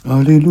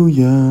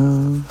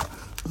Alleluia,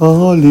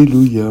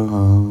 Alleluia,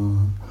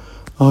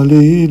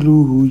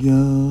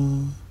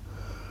 Alleluia,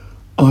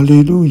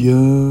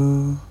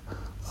 Alleluia,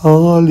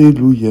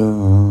 Alleluia,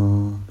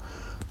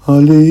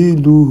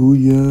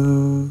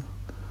 Alleluia.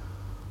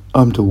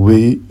 I'm the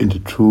way and the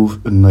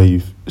truth and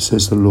life,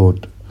 says the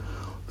Lord.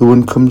 No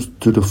one comes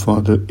to the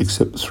Father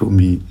except through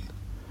me.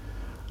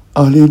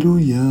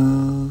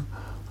 Alleluia,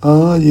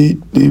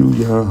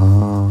 Alleluia,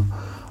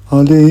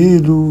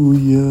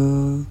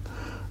 Alleluia.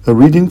 A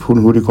reading from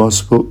the Holy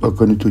Gospel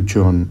according to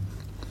John.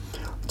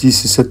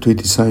 Jesus said to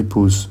his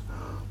disciples,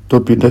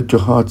 "Don't let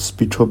your hearts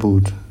be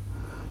troubled.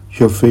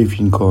 You have faith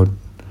in God.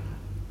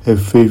 Have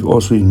faith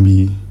also in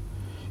me.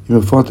 In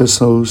my Father's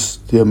house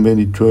there are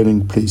many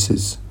dwelling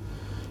places.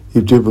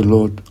 If they were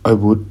not, I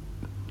would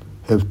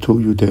have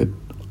told you that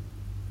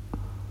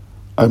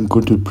I'm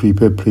going to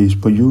prepare a place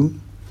for you.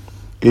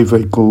 If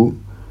I go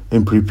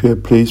and prepare a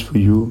place for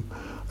you,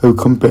 I will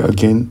come back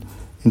again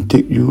and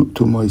take you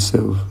to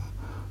myself,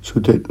 so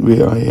that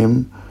where I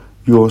am,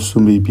 you also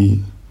may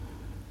be.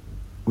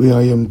 Where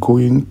I am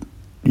going,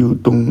 you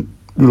don't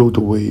know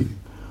the way."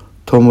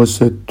 Thomas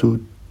said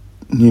to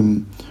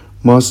him,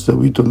 "Master,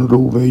 we don't know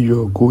where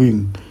you are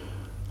going.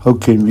 How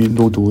can we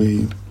know the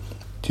way?"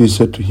 Jesus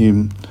said to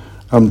him,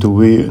 "I'm the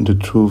way and the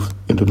truth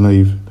and the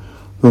life.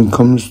 No one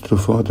comes to the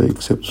Father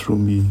except through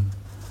me."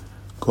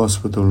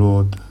 Gospel of the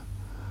Lord.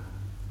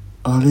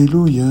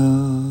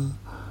 Alleluia,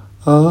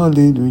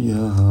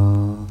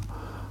 Alleluia,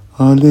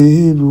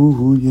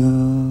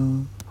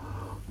 Alleluia.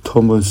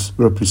 Thomas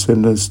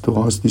represents us to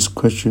ask this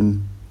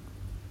question: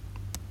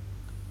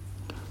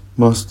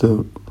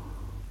 "Master,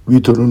 we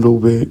don't know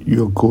where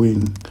you are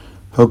going.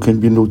 How can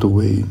we know the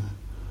way?"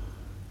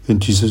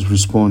 And Jesus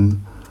responds,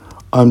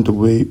 "I'm the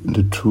way and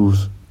the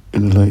truth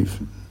and the life.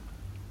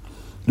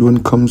 No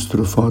one comes to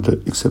the Father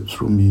except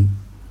through me."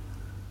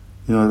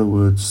 In other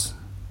words,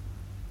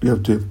 we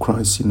have to have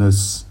Christ in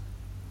us,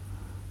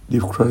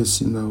 live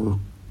Christ in our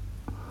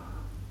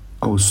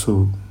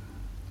soul,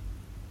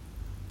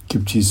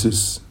 keep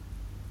Jesus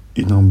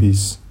in our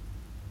midst.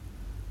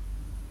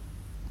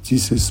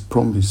 Jesus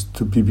promised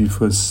to be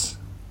with us.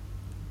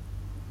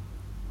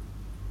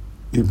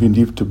 If we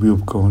live the will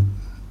of God,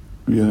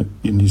 we are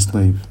in His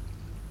life.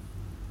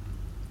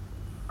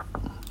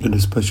 In a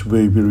special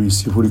way, we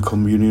receive Holy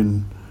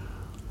Communion.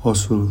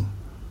 Also,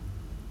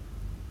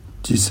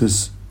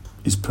 Jesus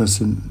is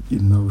present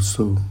in our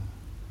soul.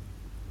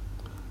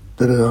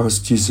 Let us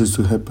ask Jesus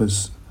to help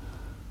us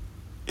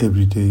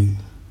every day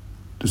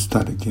to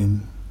start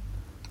again,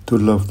 to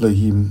love like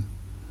Him,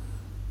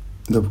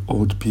 love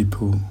all the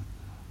people,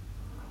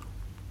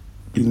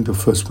 being the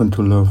first one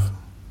to love,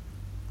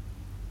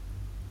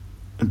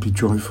 and be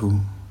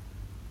joyful,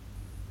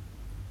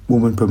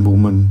 moment by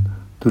moment,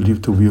 to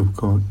live the will of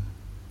God.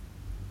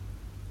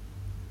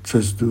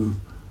 Just to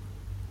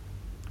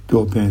do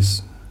our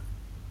best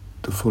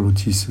to follow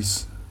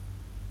Jesus.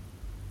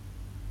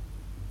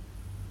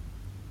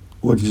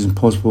 What is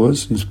impossible for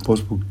us is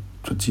possible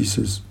to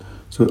Jesus.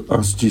 So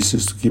ask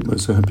Jesus to give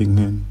us a helping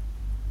hand.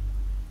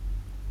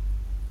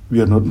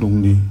 We are not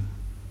lonely.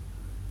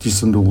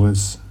 Jesus knows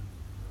us.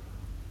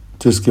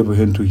 Just give a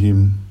hand to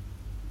Him.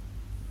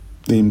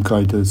 Let Him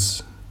guide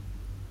us.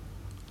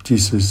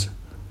 Jesus,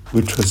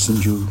 we trust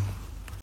in You.